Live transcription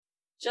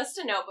Just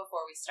a note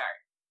before we start.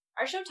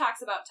 Our show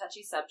talks about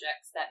touchy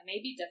subjects that may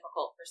be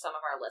difficult for some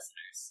of our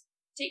listeners.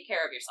 Take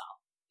care of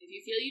yourself. If you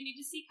feel you need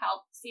to seek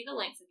help, see the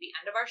links at the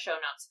end of our show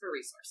notes for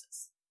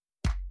resources.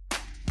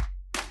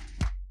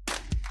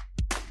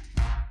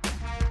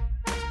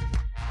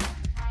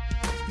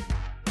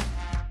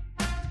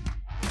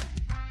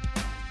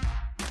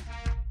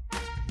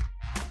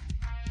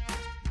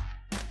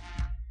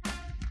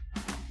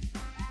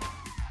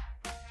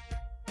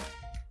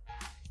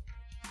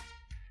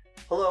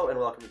 Hello and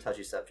welcome to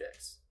Touchy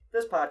Subjects.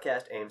 This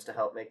podcast aims to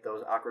help make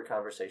those awkward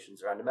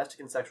conversations around domestic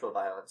and sexual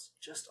violence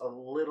just a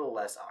little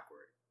less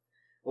awkward.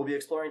 We'll be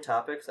exploring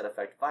topics that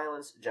affect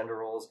violence, gender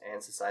roles,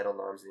 and societal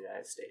norms in the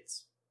United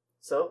States.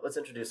 So, let's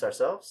introduce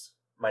ourselves.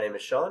 My name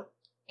is Sean.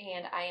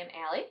 And I am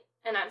Allie.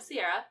 And I'm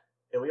Sierra.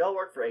 And we all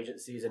work for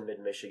agencies in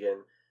mid-Michigan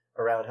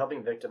around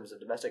helping victims of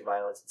domestic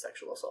violence and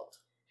sexual assault.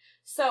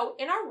 So,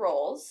 in our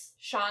roles,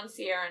 Sean,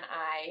 Sierra, and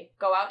I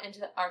go out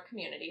into our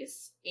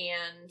communities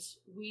and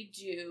we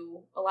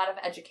do a lot of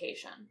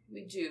education.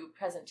 We do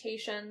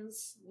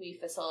presentations, we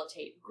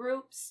facilitate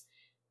groups,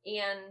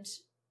 and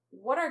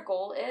what our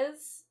goal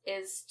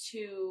is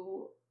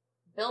to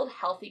build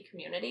healthy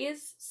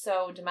communities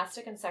so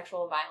domestic and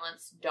sexual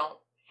violence don't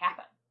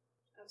happen.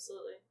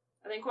 Absolutely.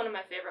 I think one of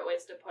my favorite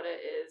ways to put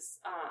it is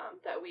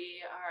that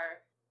we are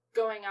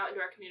going out into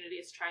our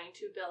communities trying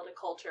to build a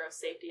culture of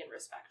safety and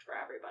respect for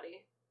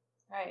everybody.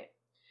 Right.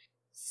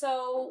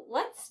 So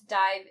let's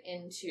dive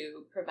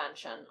into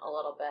prevention a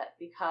little bit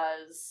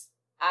because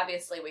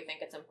obviously we think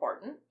it's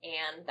important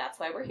and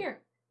that's why we're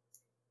here.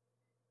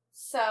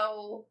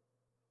 So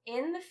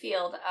in the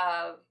field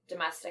of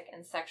domestic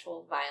and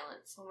sexual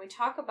violence, when we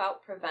talk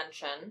about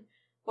prevention,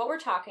 what we're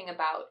talking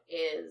about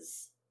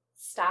is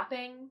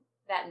stopping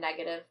that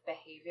negative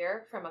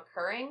behavior from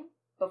occurring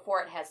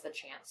before it has the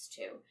chance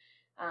to.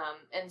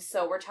 And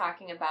so we're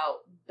talking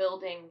about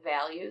building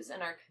values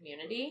in our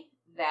community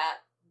that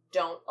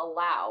don't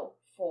allow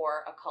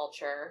for a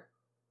culture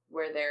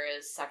where there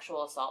is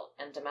sexual assault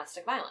and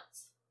domestic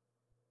violence.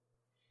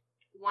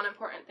 One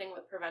important thing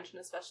with prevention,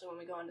 especially when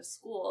we go into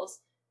schools,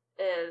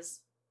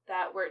 is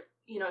that we're,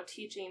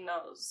 teaching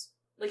those,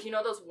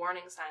 those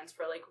warning signs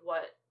for,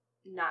 what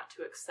not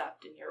to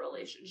accept in your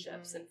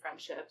relationships and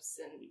friendships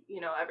and,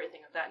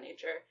 everything of that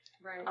nature.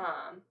 Right.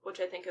 Which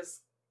I think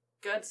is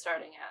good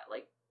starting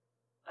at,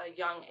 a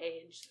young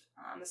age,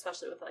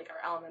 especially with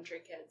our elementary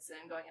kids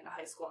and going into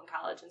high school and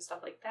college and stuff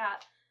like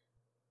that.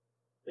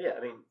 Yeah,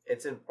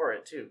 it's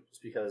important too,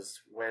 just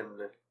because when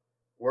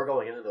we're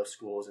going into those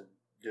schools and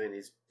doing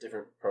these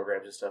different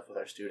programs and stuff with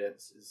our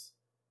students, is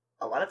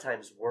a lot of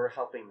times we're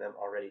helping them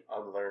already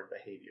unlearn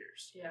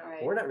behaviors. Yeah,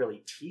 right. We're not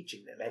really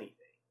teaching them anything.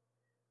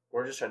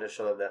 We're just trying to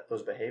show them that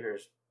those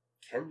behaviors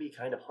can be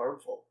kind of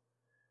harmful.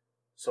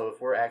 So if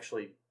we're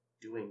actually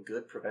doing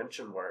good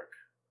prevention work,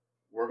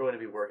 we're going to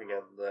be working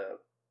on the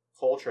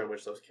culture in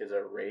which those kids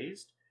are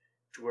raised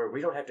to where we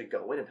don't have to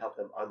go in and help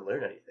them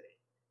unlearn anything.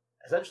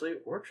 Essentially,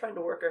 we're trying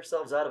to work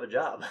ourselves out of a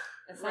job.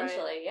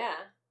 Essentially, Right. Yeah.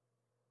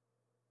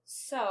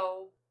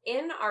 So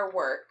in our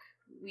work,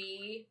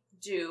 we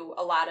do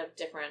a lot of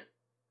different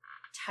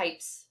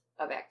types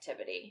of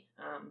activity.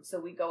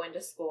 So we go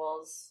into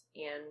schools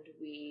and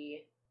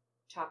we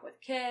talk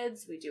with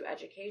kids, we do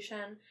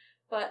education,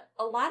 but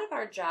a lot of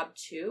our job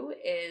too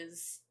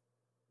is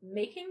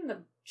making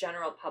the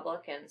general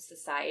public and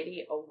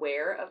society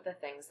aware of the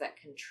things that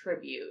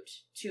contribute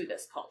to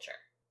this culture.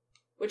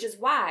 Which is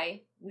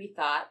why we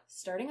thought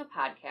starting a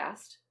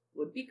podcast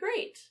would be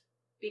great,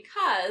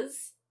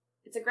 because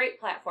it's a great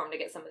platform to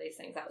get some of these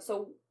things out.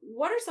 So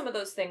what are some of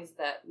those things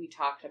that we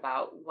talked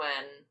about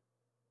when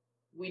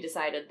we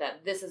decided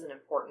that this is an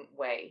important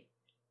way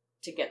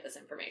to get this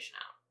information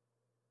out?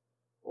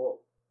 Well,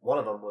 one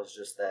of them was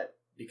just that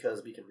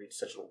because we can reach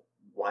such a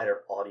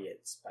wider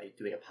audience by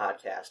doing a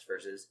podcast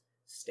versus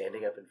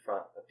standing up in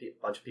front of a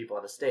bunch of people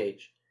on a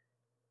stage.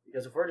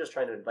 Because if we're just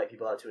trying to invite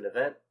people out to an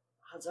event,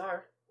 odds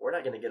are we're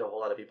not going to get a whole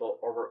lot of people,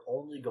 or we're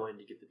only going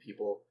to get the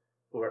people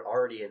who are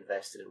already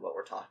invested in what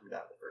we're talking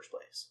about in the first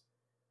place.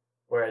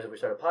 Whereas if we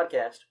start a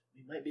podcast,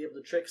 we might be able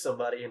to trick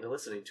somebody into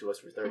listening to us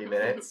for 30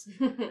 minutes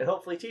and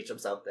hopefully teach them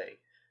something.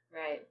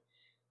 Right.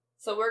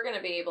 So we're going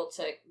to be able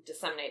to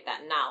disseminate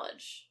that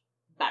knowledge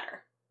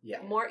better.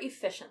 Yeah. More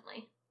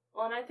efficiently.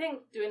 Well, and I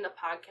think doing the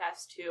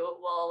podcast, too,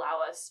 will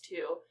allow us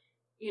to,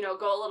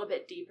 go a little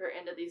bit deeper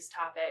into these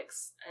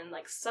topics and,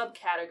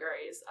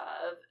 subcategories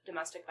of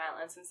domestic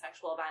violence and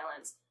sexual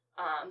violence,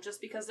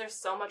 just because there's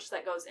so much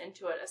that goes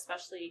into it,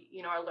 especially,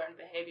 our learned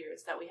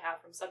behaviors that we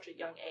have from such a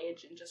young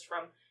age and just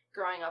from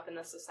growing up in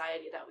the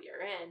society that we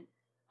are in.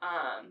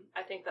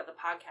 I think that the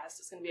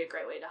podcast is going to be a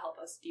great way to help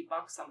us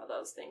debunk some of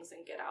those things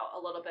and get out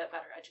a little bit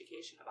better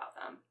education about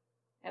them.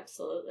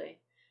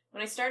 Absolutely.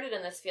 When I started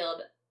in this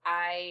field,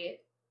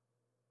 I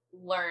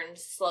learned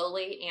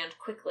slowly and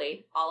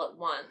quickly, all at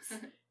once,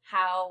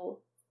 how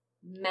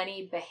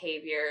many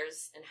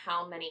behaviors and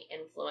how many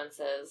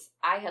influences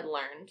I had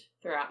learned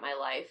throughout my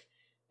life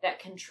that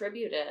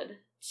contributed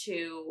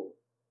to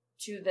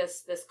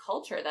this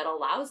culture that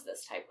allows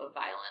this type of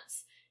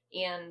violence.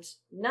 And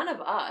none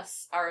of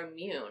us are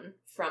immune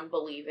from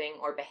believing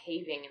or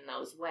behaving in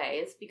those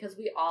ways because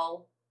we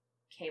all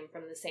came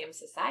from the same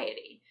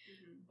society.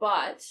 Mm-hmm.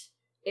 But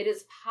it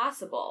is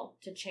possible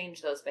to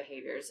change those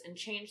behaviors and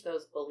change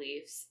those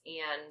beliefs,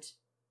 and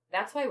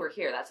that's why we're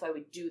here. That's why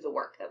we do the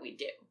work that we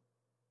do.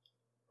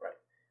 Right.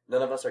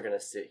 None of us are going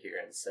to sit here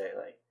and say,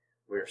 like,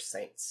 we're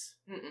saints.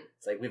 Mm-mm.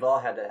 It's like we've all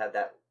had to have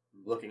that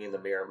looking in the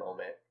mirror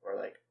moment where,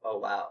 like, oh,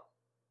 wow,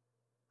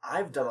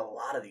 I've done a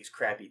lot of these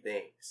crappy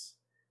things.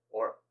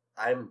 Or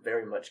I'm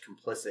very much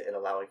complicit in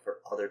allowing for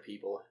other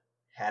people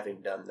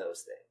having done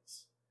those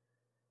things.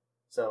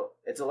 So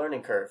it's a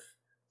learning curve.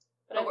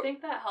 But I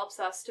think that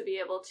helps us to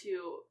be able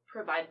to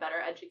provide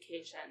better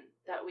education,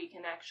 that we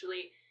can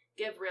actually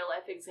give real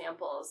life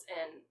examples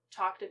and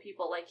talk to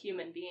people like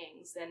human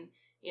beings and,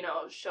 you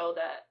know, show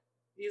that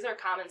these are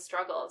common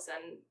struggles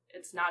and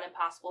it's not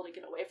impossible to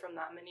get away from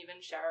them and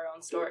even share our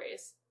own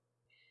stories.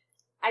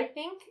 I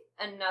think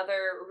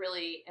another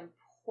really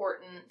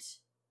important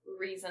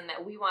reason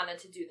that we wanted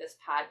to do this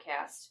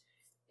podcast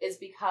is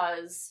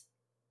because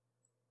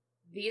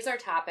these are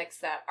topics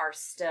that are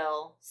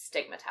still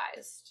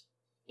stigmatized.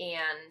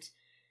 And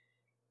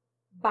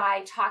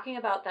by talking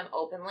about them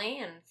openly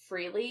and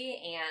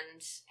freely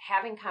and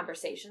having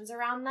conversations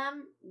around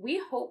them,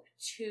 we hope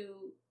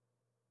to,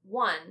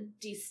 one,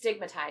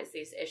 destigmatize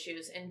these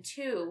issues, and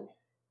two,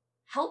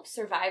 help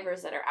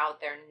survivors that are out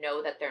there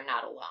know that they're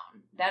not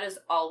alone. That is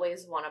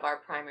always one of our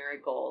primary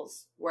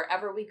goals.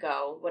 Wherever we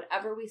go,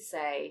 whatever we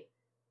say,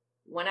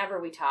 whenever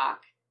we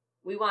talk,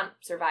 we want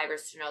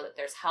survivors to know that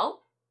there's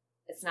help,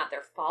 it's not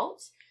their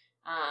fault,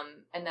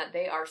 and that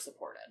they are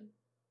supported.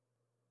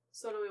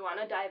 So do we want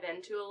to dive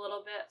into a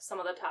little bit some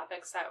of the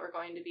topics that we're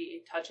going to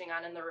be touching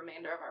on in the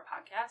remainder of our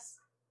podcast?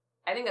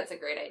 I think that's a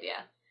great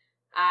idea.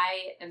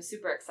 I am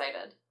super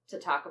excited to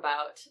talk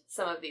about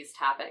some of these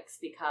topics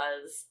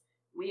because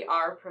we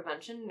are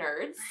prevention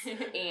nerds,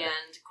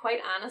 and quite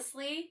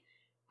honestly,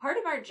 part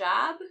of our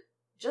job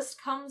just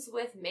comes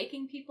with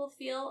making people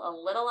feel a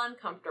little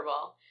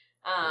uncomfortable.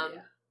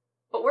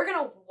 But we're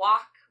going to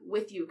walk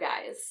with you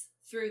guys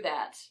through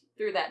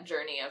that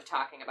journey of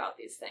talking about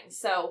these things.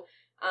 So,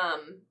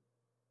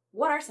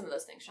 what are some of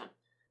those things, Sean?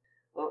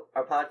 Well,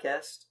 our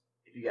podcast,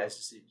 if you guys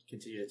just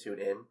continue to tune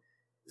in,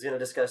 is going to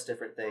discuss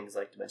different things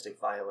like domestic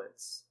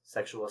violence,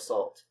 sexual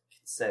assault,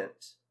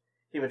 consent,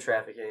 human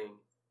trafficking,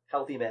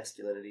 healthy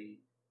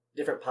masculinity,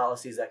 different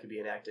policies that could be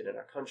enacted in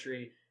our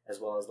country, as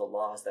well as the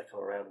laws that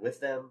come around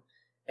with them,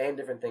 and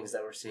different things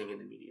that we're seeing in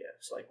the media.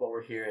 So like what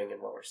we're hearing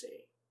and what we're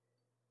seeing.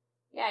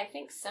 Yeah, I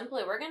think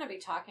simply we're going to be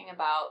talking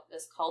about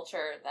this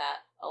culture that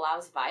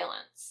allows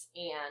violence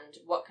and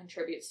what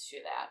contributes to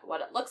that,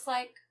 what it looks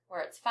like,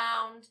 where it's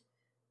found,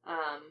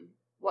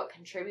 what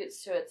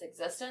contributes to its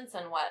existence,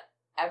 and what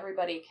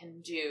everybody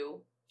can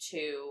do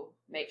to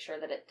make sure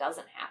that it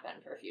doesn't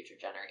happen for future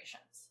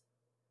generations.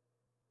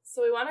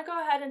 So we want to go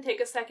ahead and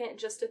take a second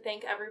just to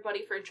thank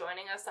everybody for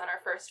joining us on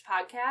our first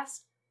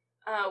podcast.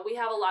 We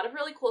have a lot of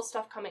really cool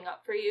stuff coming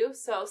up for you,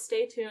 so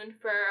stay tuned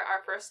for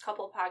our first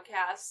couple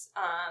podcasts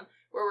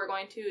where we're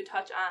going to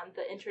touch on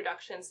the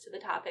introductions to the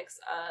topics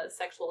of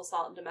sexual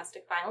assault and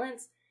domestic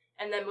violence.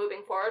 And then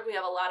moving forward, we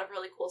have a lot of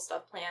really cool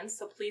stuff planned,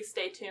 so please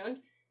stay tuned,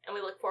 and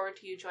we look forward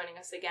to you joining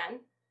us again.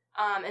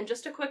 And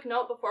just a quick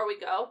note before we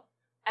go,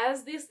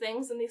 as these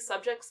things and these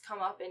subjects come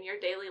up in your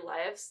daily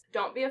lives,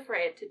 don't be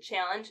afraid to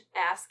challenge,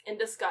 ask, and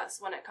discuss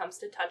when it comes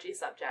to touchy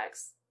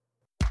subjects.